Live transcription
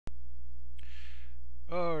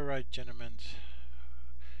Alright, gentlemen,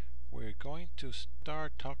 we're going to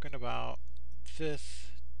start talking about this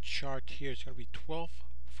chart here. It's going to be 12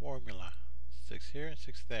 formula, 6 here and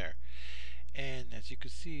 6 there. And as you can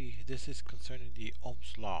see, this is concerning the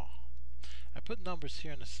Ohm's law. I put numbers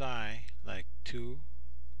here on the side like 2,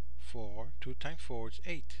 4, 2 times 4 is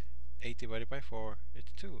 8. 8 divided by 4 is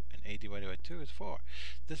 2, and 8 divided by 2 is 4.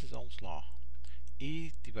 This is Ohm's law.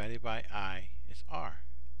 E divided by I is R,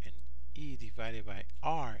 and E divided by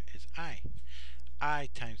R is I. I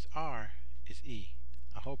times R is E.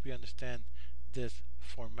 I hope you understand this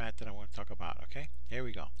format that I want to talk about. Okay, here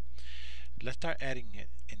we go. Let's start adding it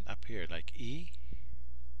in up here, like E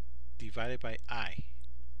divided by I.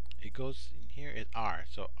 It goes in here is R,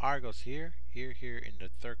 so R goes here, here, here in the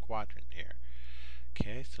third quadrant here.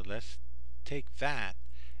 Okay, so let's take that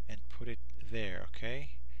and put it there. Okay,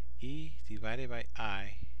 E divided by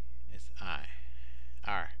I is I,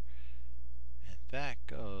 R, and that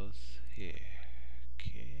goes here.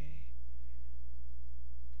 Okay,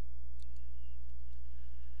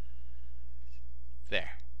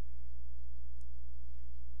 there.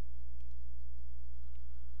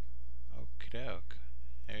 Okey-doke.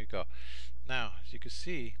 There you go. Now, as you can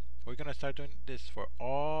see, we're going to start doing this for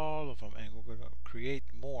all of them, and we're going to create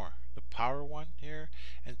more. The power one here,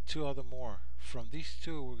 and 2 other more. From these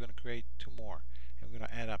 2, we're going to create 2 more, and we're going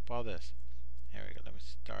to add up all this. There we go. Let me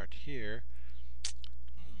start here.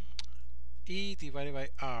 E divided by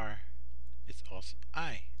R is also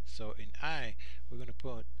I. So in I, we're going to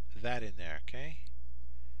put that in there, okay?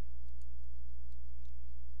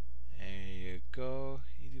 There you go.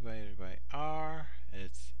 E divided by R,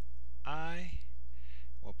 it's I.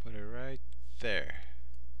 We'll put it right there.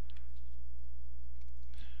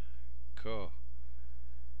 Cool.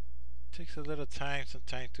 Takes a little time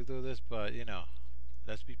sometimes to do this, but you know,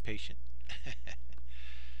 let's be patient.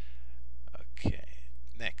 Okay,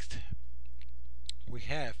 next we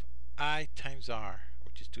have I times R,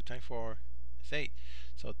 which is 2 times 4 is 8.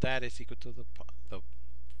 So that is equal to the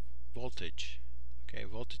voltage. Okay,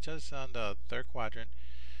 voltage is on the third quadrant,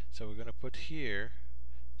 so we're going to put here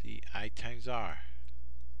the I times R.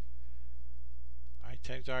 I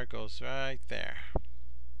times R goes right there.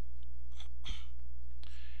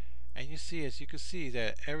 And you see, as you can see,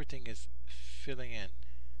 that everything is filling in.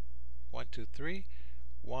 1, 2, 3,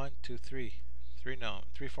 1, 2, 3.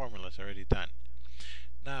 3 formulas already done.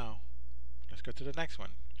 Now, let's go to the next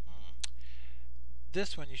one.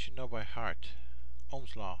 This one you should know by heart,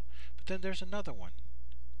 Ohm's law. But then there's another one.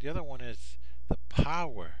 The other one is the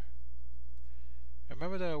power.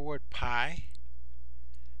 Remember the word pi?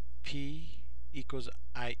 P equals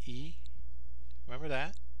IE. Remember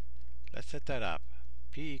that? Let's set that up.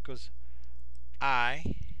 P equals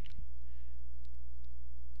I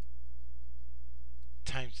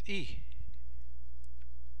times E.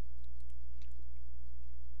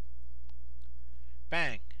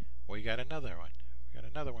 Bang! We got another one. We got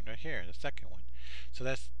another one right here, the second one. So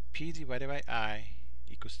that's P divided by I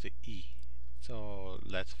equals to E. So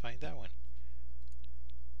let's find that one.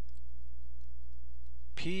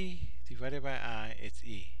 P divided by I is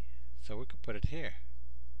E. So we could put it here.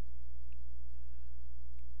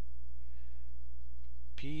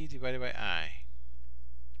 P divided by I.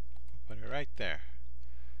 We'll put it right there.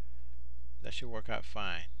 That should work out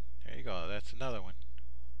fine. There you go. That's another one.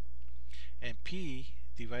 And P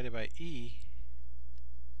divided by E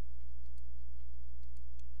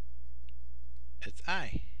is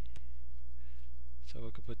I. So we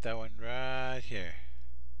could put that one right here.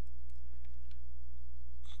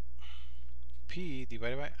 P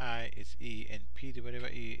divided by I is E, and P divided by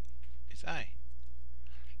E is I.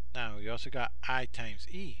 Now we also got I times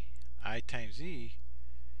E. I times E,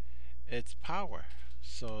 it's power.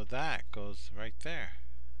 So that goes right there.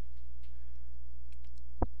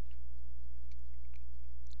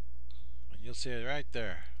 And you'll see it right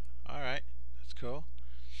there. Alright, that's cool.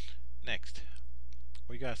 Next,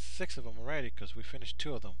 we got 6 of them already because we finished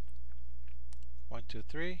 2 of them. 1, 2,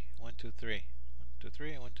 3, 1, 2, 3. 1, 2,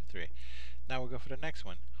 3, and 1, 2, 3. Now we'll go for the next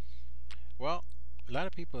one. Well, a lot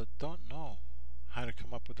of people don't know how to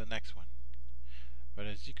come up with the next one. But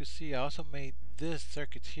as you can see, I also made this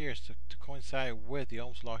circuit here to coincide with the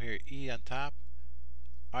Ohm's law here. E on top,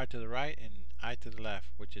 R to the right, and I to the left,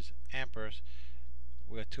 which is amperes.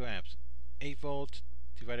 We got 2 amps. 8 volts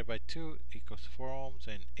divided by 2 equals 4 ohms,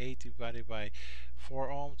 and 8 divided by 4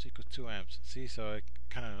 ohms equals 2 amps. See, so it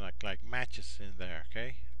kind of like matches in there,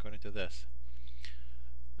 okay, according to this.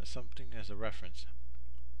 There's something as a reference,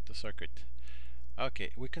 the circuit. Okay,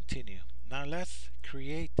 we continue. Now let's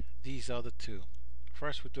create these other 2.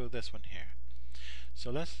 First we'll do this one here. So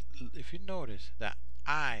let's, if you notice that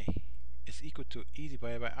I is equal to E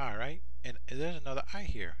divided by R, right? And there's another I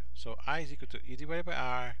here. So I is equal to E divided by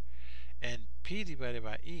R and P divided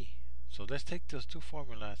by E. So let's take those two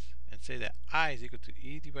formulas and say that I is equal to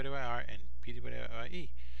E divided by R and P divided by E.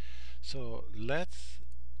 So let's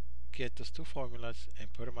get those two formulas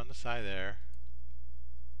and put them on the side there.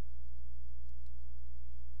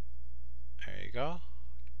 There you go.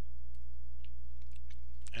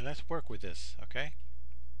 And let's work with this, okay?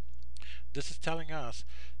 This is telling us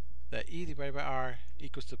that E divided by R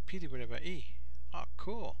equals to P divided by E. Oh,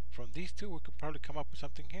 cool. From these two, we could probably come up with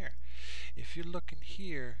something here. If you look in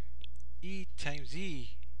here, E times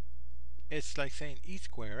E, it's like saying E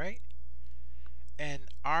squared, right? And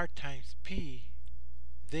R times P,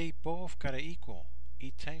 they both gotta equal.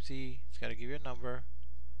 E times E, it's gotta give you a number.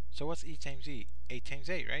 So what's E times E? 8 times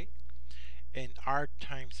 8, right? And R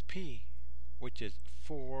times P, which is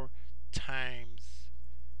 4 times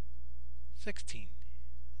 16.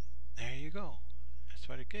 There you go. That's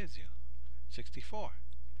what it gives you. 64.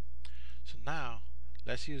 So now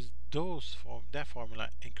let's use that formula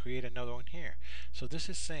and create another one here. So this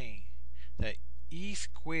is saying that E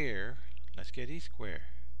squared, let's get E squared.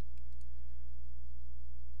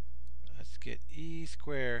 Let's get E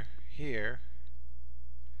squared here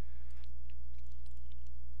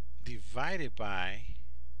divided by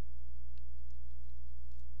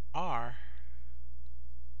R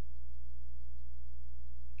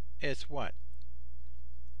is what?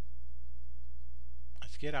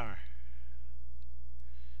 Let's get R.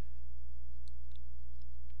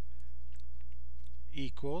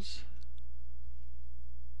 Equals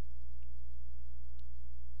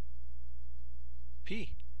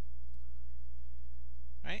P.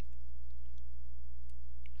 Right?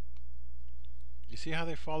 You see how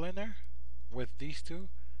they fall in there? With these two?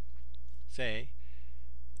 Say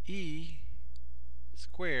E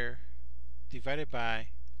squared divided by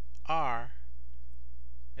R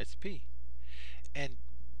is P. And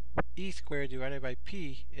E squared divided by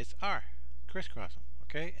P is R. Crisscross them,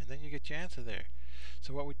 okay? And then you get your answer there.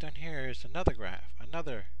 So what we've done here is another graph,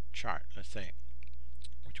 another chart, let's say,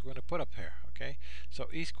 which we're going to put up here, okay? So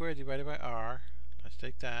E squared divided by R, let's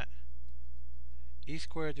take that. E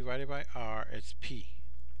squared divided by R is P.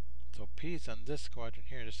 So P is on this quadrant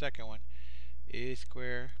here, the second one. E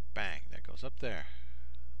squared, bang, that goes up there.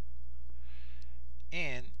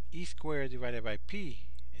 And E squared divided by P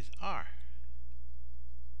is R.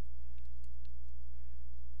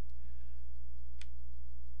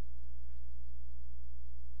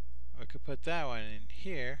 We could put that one in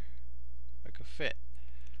here. We could fit.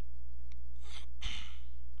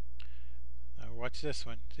 Now watch this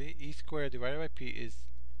one. See, E squared divided by P is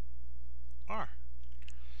R.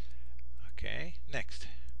 Okay, next.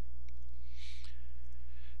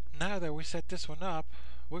 Now that we set this one up,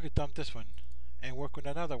 we could dump this one and work with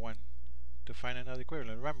another one to find another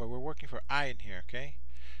equivalent. Remember, we're working for I in here, okay?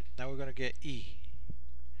 Now we're going to get E.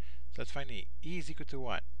 So let's find E. E is equal to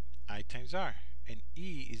what? I times R. And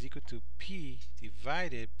E is equal to P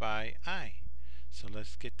divided by I. So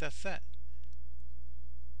let's get that set.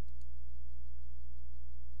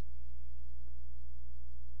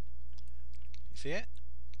 You see it?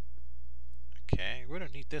 Okay, we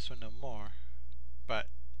don't need this one no more, but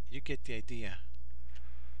you get the idea.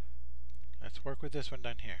 Let's work with this one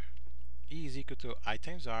down here. E is equal to I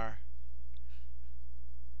times R,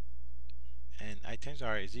 and I times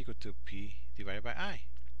R is equal to P divided by I.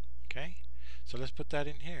 Okay, so let's put that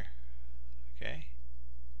in here. Okay,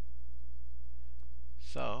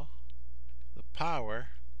 so the power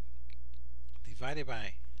divided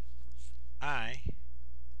by I,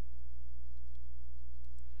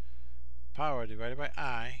 power divided by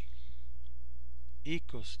I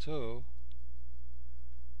equals to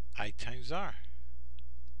I times R.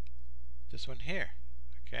 This one here,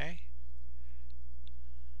 okay?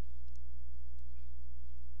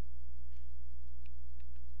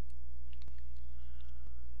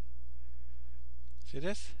 See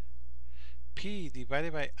this? P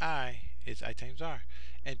divided by I is I times R,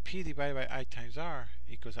 and P divided by I times R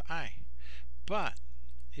equals I. But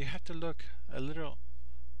you have to look a little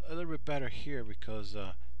bit better here, because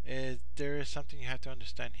there is something you have to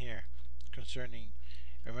understand here concerning.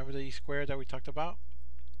 Remember the E squared that we talked about?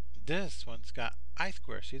 This one's got I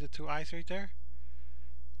squared. See the two I's right there?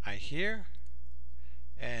 I here,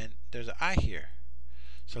 and there's an I here.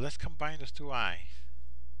 So let's combine those two I's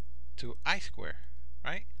to I squared,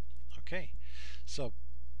 right? Okay, so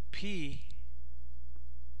P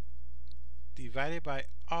divided by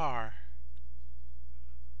R,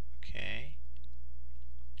 okay,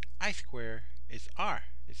 I squared is R.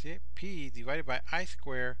 You see it? P divided by I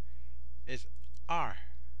squared is R.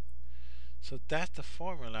 So that's the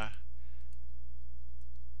formula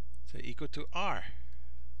So equal to R.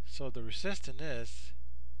 So the resistance is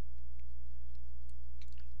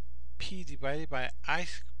P divided by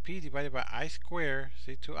I squared.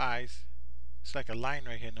 See, two I's. It's like a line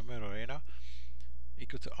right here in the middle, you know?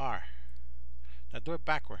 Equal to R. Now do it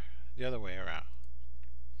backward, the other way around.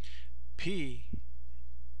 P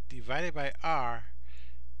divided by R.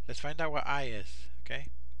 Let's find out what I is, okay?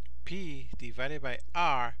 P divided by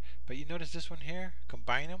R. But you notice this one here?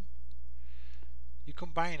 Combine them. You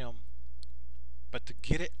combine them, but to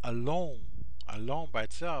get it alone by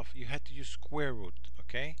itself, you had to use square root,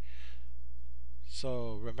 okay?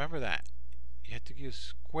 So remember that. You have to use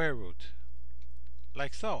square root,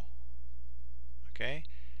 like so, okay?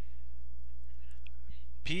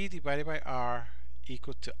 P divided by R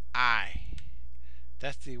equal to I.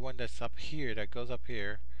 That's the one that's up here, that goes up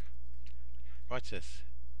here. Watch this.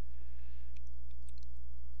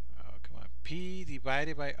 Oh, come on. P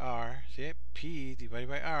divided by R, see it? P divided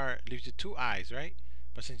by R leaves you two I's, right?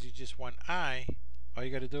 But since you just want I, all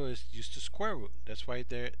you got to do is use the square root. That's why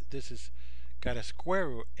this is got a square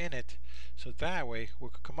root in it. So that way we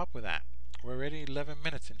could come up with that. We're already 11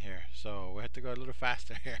 minutes in here, so we have to go a little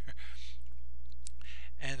faster here.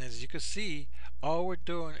 And as you can see, all we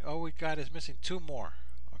got is missing two more.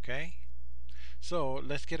 Okay? So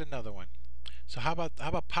let's get another one. So how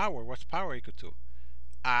about power? What's power equal to?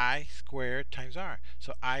 I squared times R.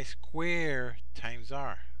 So I squared times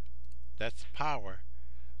R. That's power,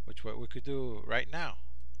 which what we could do right now.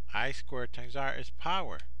 I squared times R is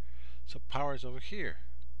power. So power is over here.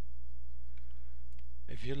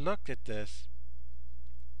 If you look at this,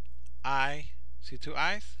 I, see two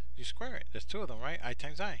I's? You square it. There's two of them, right? I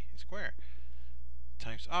times I, you square.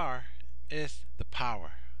 Times R is the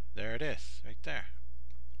power. There it is, right there.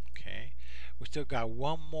 Okay. We still got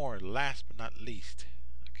one more, last but not least.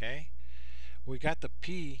 Okay. We got the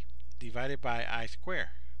P divided by I squared,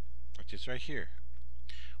 which is right here.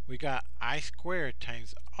 We got I squared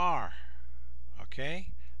times R. Okay.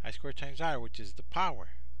 I squared times R, which is the power.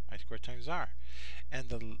 I squared times R. And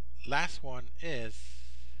the last one is,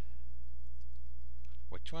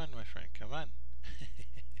 which one, my friend? Come on.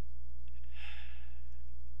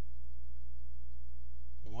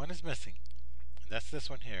 One is missing. That's this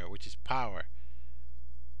one here, which is power.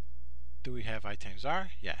 Do we have I times R?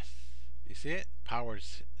 Yes. You see it?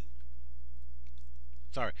 Power's,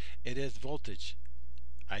 sorry, it is voltage.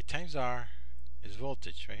 I times R is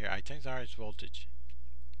voltage. Right here, I times R is voltage.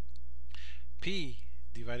 P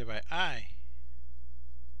divided by I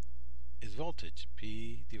is voltage.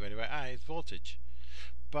 P divided by I is voltage.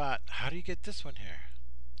 But how do you get this one here?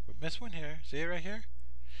 We miss one here. See it right here?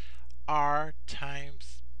 R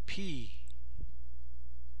times P.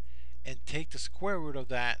 And take the square root of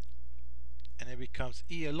that, and it becomes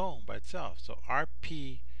E alone by itself. So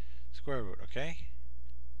RP square root, okay?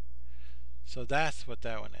 So that's what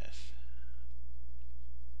that one is.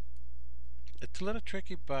 It's a little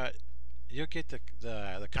tricky, but you'll get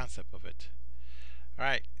the concept of it.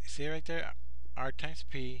 Alright, see right there? R times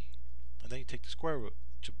P, and then you take the square root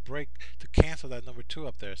to cancel that number 2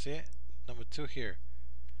 up there. See it? Number 2 here.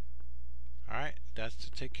 Alright, that's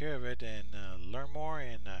to take care of it and learn more,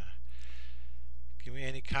 and give me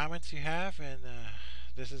any comments you have. And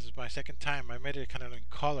this is my second time. I made it kind of in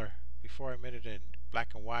color. Before I made it in black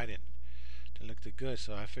and white, and it looked good,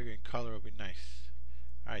 so I figured in color would be nice.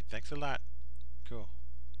 Alright, thanks a lot. Cool.